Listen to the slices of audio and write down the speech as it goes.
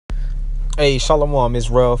Hey, Shalom,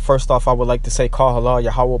 Israel. First off, I would like to say, Call Halal,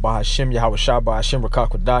 Yahweh Bahashim, Yahweh Shabbat, Hashem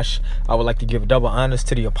Rakakwadash. I would like to give double honors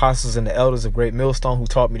to the apostles and the elders of Great Millstone who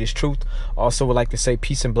taught me this truth. Also would like to say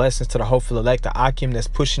peace and blessings to the hopeful elect, the Akim that's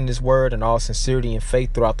pushing this word in all sincerity and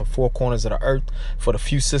faith throughout the four corners of the earth. For the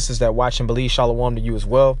few sisters that watch and believe, Shalom to you as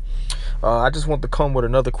well. I just want to come with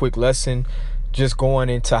another quick lesson, just going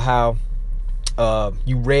into how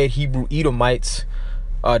you read Hebrew Edomites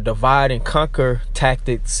divide and conquer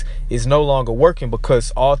tactics is no longer working,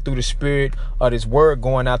 because all through the spirit of this word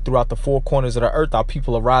going out throughout the four corners of the earth, our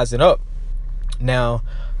people are rising up. Now,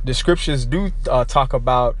 the scriptures do talk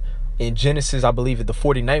about in Genesis, I believe at the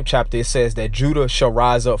 49th chapter, it says that Judah shall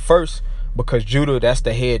rise up first, because Judah, that's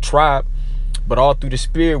the head tribe. But all through the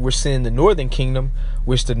spirit, we're seeing the northern kingdom,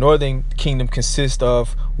 which the northern kingdom consists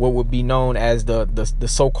of what would be known as the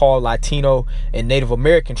so-called Latino and Native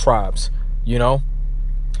American tribes. You know,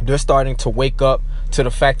 they're starting to wake up to the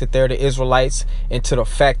fact that they're the Israelites and to the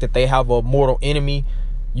fact that they have a mortal enemy.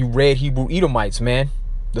 You read Hebrew Edomites, man,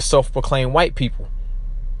 the self-proclaimed white people.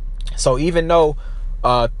 So even though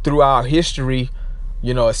through our history,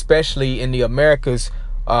 you know, especially in the Americas,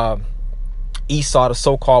 Esau, the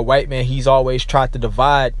so-called white man, he's always tried to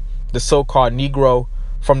divide the so-called Negro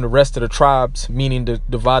from the rest of the tribes, meaning to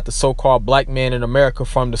divide the so-called black man in America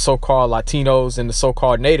from the so-called Latinos and the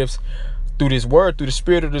so-called natives. Through this word, through the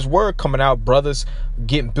spirit of this word coming out, brothers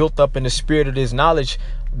getting built up in the spirit of this knowledge,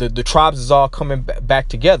 the tribes is all coming back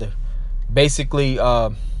together. Basically,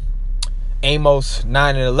 Amos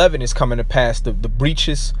 9 and 11 is coming to pass. The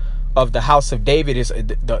breaches of the house of David is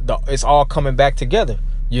it's all coming back together.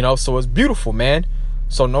 You know, so it's beautiful, man.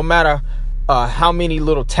 So no matter how many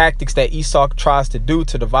little tactics that Esau tries to do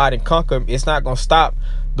to divide and conquer, it's not going to stop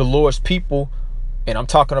the Lord's people. And I'm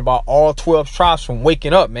talking about all 12 tribes from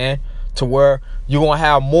waking up, man, to where you're going to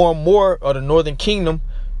have more and more of the northern kingdom,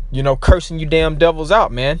 you know, cursing you damn devils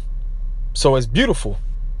out, man. So it's beautiful.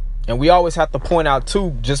 And we always have to point out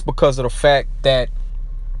too, just because of the fact that,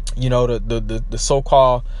 you know, the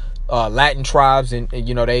so-called Latin tribes, and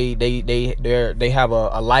you know, they have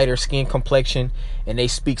a lighter skin complexion and they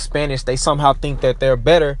speak Spanish, they somehow think that they're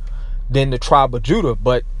better than the tribe of Judah.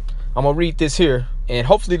 But I'm gonna read this here, and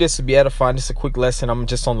hopefully this will be edifying. This is a quick lesson. I'm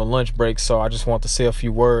just on the lunch break, so I just want to say a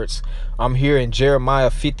few words. I'm here in Jeremiah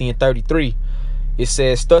 50 and 33. It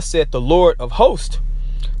says, "Thus saith the Lord of hosts,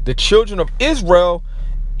 the children of Israel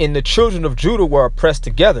and the children of Judah were oppressed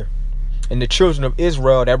together." And the children of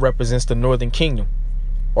Israel, that represents the northern kingdom,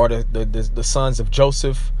 or the sons of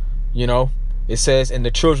Joseph. You know, it says, "And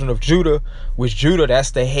the children of Judah," which Judah,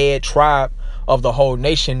 that's the head tribe of the whole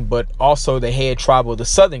nation, but also the head tribe of the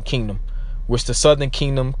southern kingdom, which the southern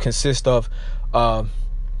kingdom consists of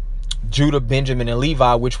Judah, Benjamin, and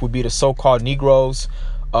Levi, which would be the so-called Negroes,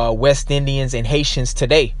 West Indians, and Haitians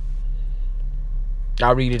today.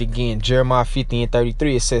 I'll read it again. Jeremiah 50 and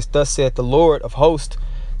 33. It says, "Thus saith the Lord of hosts,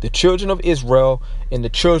 the children of Israel and the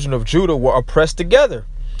children of Judah were oppressed together,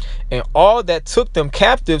 and all that took them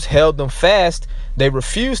captives held them fast. They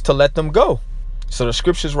refused to let them go." So the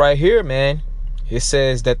scriptures right here, man, it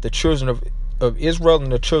says that the children of Israel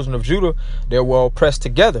and the children of Judah, they were oppressed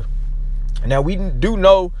together. Now we do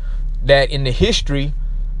know that in the history,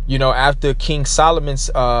 you know, after King Solomon's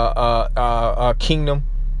kingdom,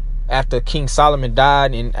 after King Solomon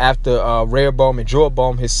died, and after Rehoboam and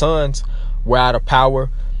Jeroboam, his sons, were out of power,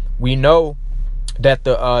 we know that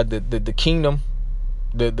the kingdom,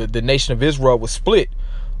 the nation of Israel was split.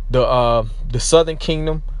 The southern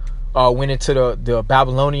kingdom went into the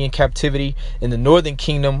Babylonian captivity, and the northern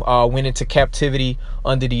kingdom went into captivity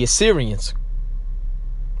under the Assyrians.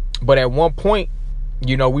 But at one point,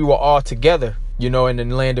 you know, we were all together, you know, in the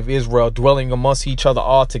land of Israel, dwelling amongst each other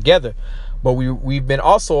all together. But we've been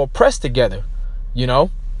also oppressed together, you know,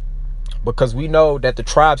 because we know that the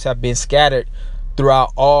tribes have been scattered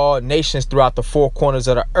throughout all nations, throughout the four corners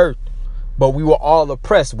of the earth. But we were all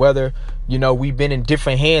oppressed, whether, you know, we've been in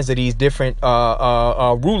different hands of these different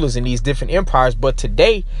rulers in these different empires. But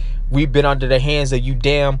today we've been under the hands of you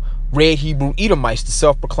damn red Hebrew Edomites, the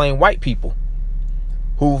self-proclaimed white people,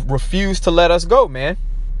 who refuse to let us go, man.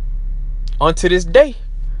 Unto this day,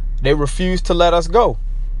 they refuse to let us go,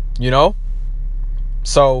 you know.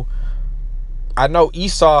 So I know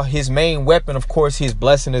Esau, his main weapon, of course, his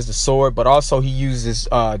blessing is the sword, but also he uses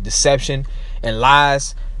deception and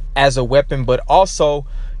lies as a weapon. But also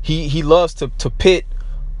he loves to pit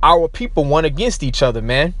our people one against each other,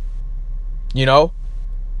 man. You know,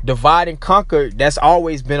 divide and conquer, that's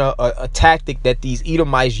always been a tactic that these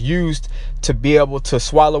Edomites used to be able to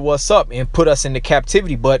swallow us up and put us into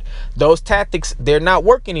captivity. But those tactics, they're not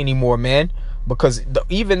working anymore, man, because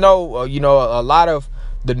even though you know, a lot of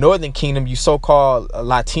the northern kingdom, you so-called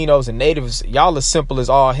Latinos and natives, y'all as simple as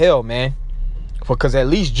all hell, man. Because at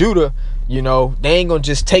least Judah, you know, they ain't gonna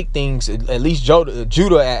just take things. At least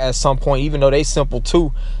Judah at some point, even though they simple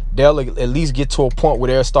too, they'll at least get to a point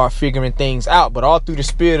where they'll start figuring things out. But all through the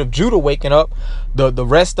spirit of Judah waking up, the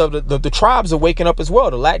rest of the tribes are waking up as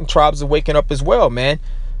well. The Latin tribes are waking up as well, man,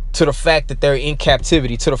 to the fact that they're in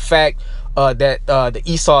captivity, to the fact that the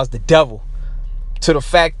Esau is the devil, to the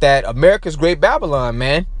fact that America's Great Babylon,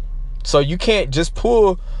 man. So you can't just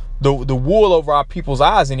pull the wool over our people's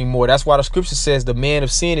eyes anymore. That's why the scripture says the man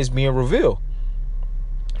of sin is being revealed.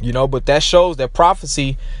 You know, but that shows that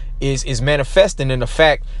prophecy is manifesting in the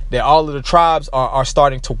fact that all of the tribes are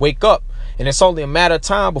starting to wake up. And it's only a matter of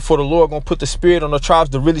time before the Lord gonna put the spirit on the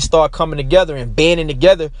tribes to really start coming together and banding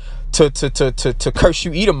together to curse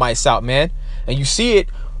you Edomites out, man. And you see it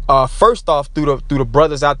first off through the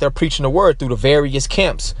brothers out there preaching the word through the various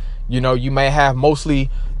camps. You know, you may have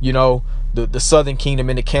mostly, you know, the southern kingdom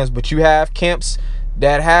in the camps, but you have camps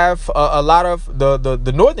that have a lot of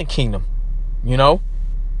the northern kingdom, you know.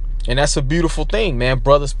 And that's a beautiful thing, man.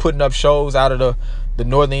 Brothers putting up shows out of the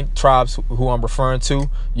northern tribes who I'm referring to.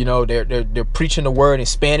 You know, they're preaching the word in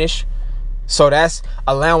Spanish. So that's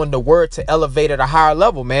allowing the word to elevate at a higher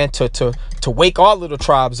level, man, to wake all of the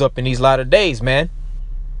tribes up in these latter days, man.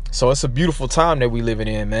 So it's a beautiful time that we living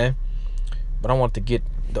in, man. But I want to get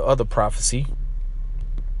the other prophecy.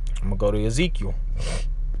 I'm gonna go to Ezekiel.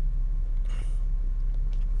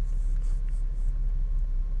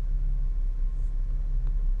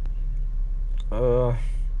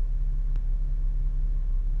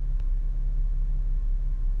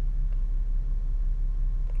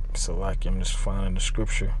 So like I'm just finding the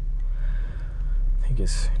scripture. I think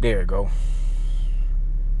it's there. We go.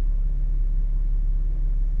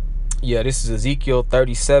 Yeah, this is Ezekiel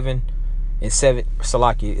 37 and 7.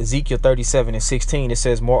 Salaki, Ezekiel 37 and 16. It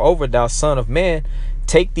says, "Moreover, thou son of man,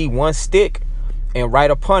 take thee one stick and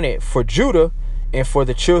write upon it for Judah and for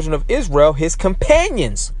the children of Israel, his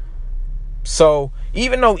companions." So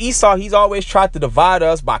even though Esau, he's always tried to divide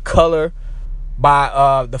us by color,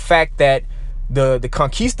 by the fact that the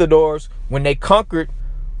conquistadors, when they conquered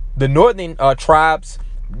the northern tribes,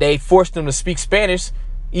 they forced them to speak Spanish.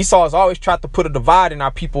 Esau has always tried to put a divide in our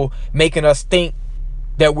people, making us think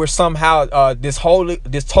that we're somehow this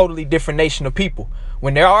totally different nation of people,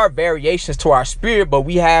 when there are variations to our spirit, but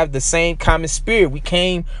we have the same common spirit. We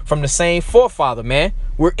came from the same forefather, man.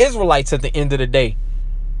 We're Israelites at the end of the day.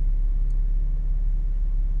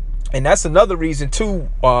 And that's another reason too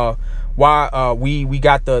why we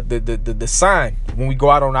got the sign when we go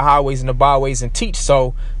out on the highways and the byways and teach.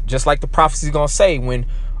 So just like the prophecy is gonna say, when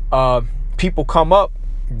people come up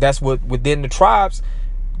that's what within the tribes,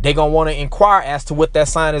 they gonna want to inquire as to what that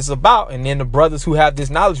sign is about. And then the brothers who have this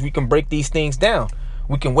knowledge, we can break these things down.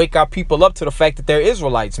 We can wake our people up to the fact that they're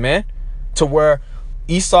Israelites, man, to where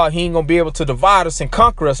Esau, he ain't gonna be able to divide us and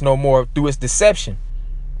conquer us no more through his deception.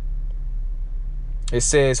 It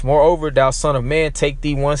says, "Moreover, thou son of man, take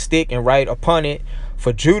thee one stick and write upon it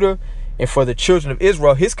for Judah and for the children of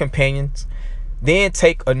Israel, his companions. Then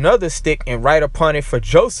take another stick and write upon it for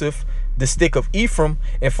Joseph, the stick of Ephraim,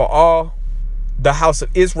 and for all the house of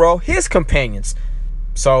Israel, his companions."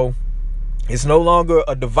 So it's no longer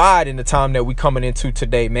a divide in the time that we coming into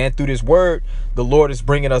today, man. Through this word, the Lord is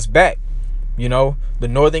bringing us back. You know, the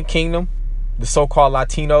northern kingdom, the so-called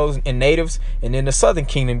Latinos and natives, and then the southern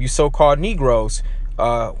kingdom, you so-called Negroes,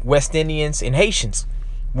 West Indians and Haitians.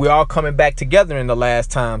 We're all coming back together in the last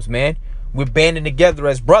times, man. We're banding together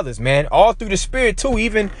as brothers, man, all through the spirit too.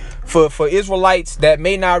 Even for Israelites that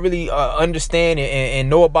may not really understand and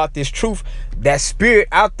know about this truth, that spirit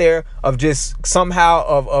out there of just somehow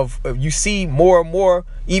of you see more and more,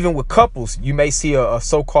 even with couples. You may see a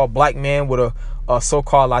so-called black man with a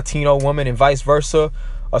so-called Latino woman, and vice versa,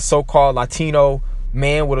 a so-called Latino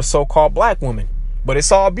man with a so-called black woman. But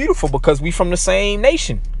it's all beautiful because we from the same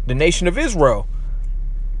nation, the nation of Israel.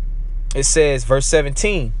 It says, verse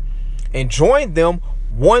 17, "And join them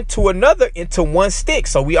one to another into one stick."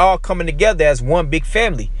 So we all coming together as one big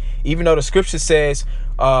family. Even though the scripture says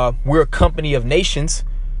we're a company of nations,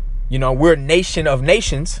 you know, we're a nation of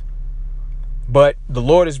nations. But the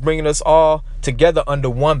Lord is bringing us all together under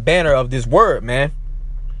one banner of this word, man.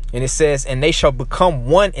 And it says, "And they shall become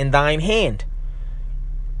one in thine hand.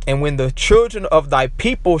 And when the children of thy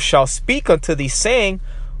people shall speak unto thee, saying,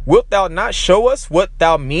 Wilt thou not show us what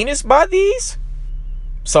thou meanest by these?"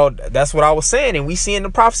 So that's what I was saying. And we seeing the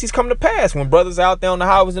prophecies come to pass. When brothers out there on the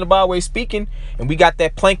highways and the byways speaking, and we got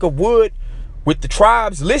that plank of wood with the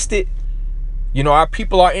tribes listed, you know, our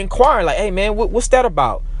people are inquiring like, "Hey man, what's that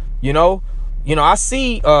about?" You know, I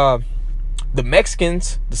see the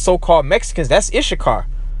Mexicans, the so-called Mexicans, that's Issachar.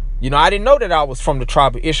 I didn't know that I was from the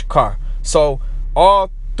tribe of Issachar. So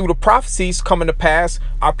all through the prophecies coming to pass,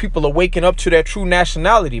 our people are waking up to their true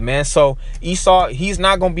nationality, man. So Esau, he's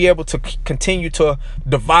not going to be able to continue to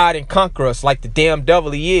divide and conquer us like the damn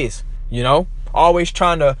devil he is, always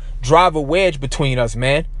trying to drive a wedge between us,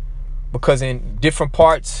 man. Because in different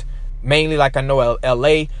parts, mainly like I know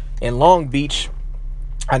LA and Long Beach,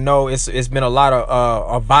 I know it's been a lot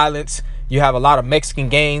of violence. You have a lot of Mexican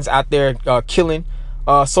gangs out there killing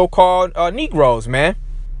so-called Negroes, man.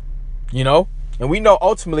 And we know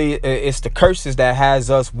ultimately it's the curses that has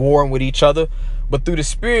us warring with each other. But through the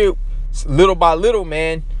Spirit, little by little,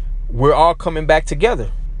 man, we're all coming back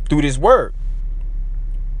together through this word.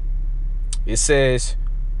 It says,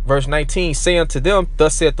 verse 19, say unto them,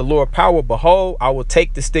 thus saith the Lord power, behold, I will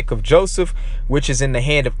take the stick of Joseph, which is in the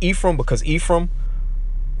hand of Ephraim, because Ephraim,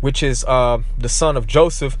 which is the son of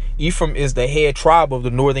Joseph, Ephraim is the head tribe of the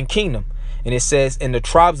northern kingdom. And it says, in the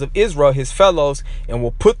tribes of Israel, his fellows, and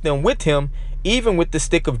will put them with him, even with the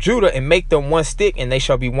stick of Judah, and make them one stick, and they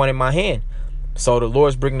shall be one in my hand. So the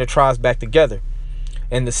Lord's bringing the tribes back together.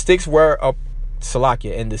 And the sticks were up,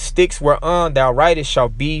 Salakia, and the sticks whereon thou writest shall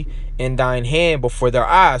be in thine hand before their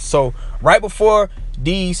eyes. So right before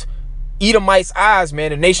these Edomites' eyes, man,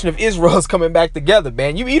 the nation of Israel is coming back together,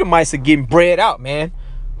 man. You Edomites are getting bred out, man,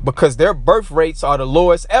 because their birth rates are the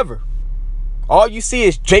lowest ever. All you see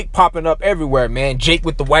is Jake popping up everywhere, man. Jake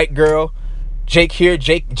with the white girl, Jake here,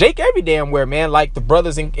 Jake every damn where, man. Like the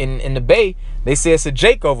brothers in the Bay, they say it's a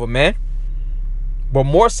Jake over, man. But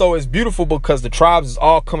more so, it's beautiful because the tribes is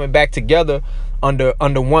all coming back together under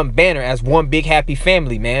one banner as one big happy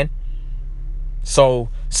family, man.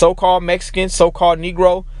 So-called Mexican, so-called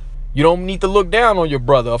Negro, you don't need to look down on your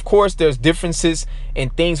brother. Of course, there's differences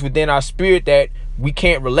and things within our spirit that we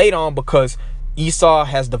can't relate on because Esau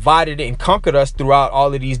has divided and conquered us throughout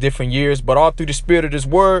all of these different years. But all through the spirit of this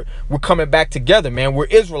word, we're coming back together, man. We're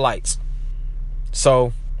Israelites.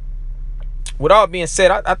 So with all being said,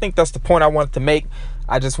 I think that's the point I wanted to make.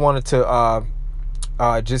 I just wanted to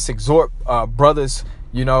just exhort brothers,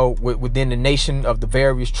 within the nation of the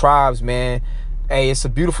various tribes, man. Hey, it's a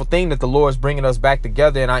beautiful thing that the Lord's bringing us back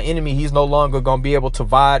together, and our enemy, he's no longer going to be able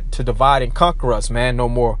to divide and conquer us, man, no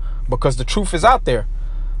more, because the truth is out there.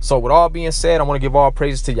 So with all being said, I want to give all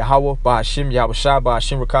praises to Yahweh, Ba'ashim, Yahushua,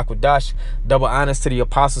 Ba'ashim, Rakakwadash. Double honors to the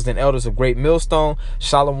apostles and elders of Great Millstone.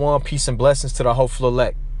 Shalom, peace and blessings to the hopeful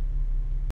elect.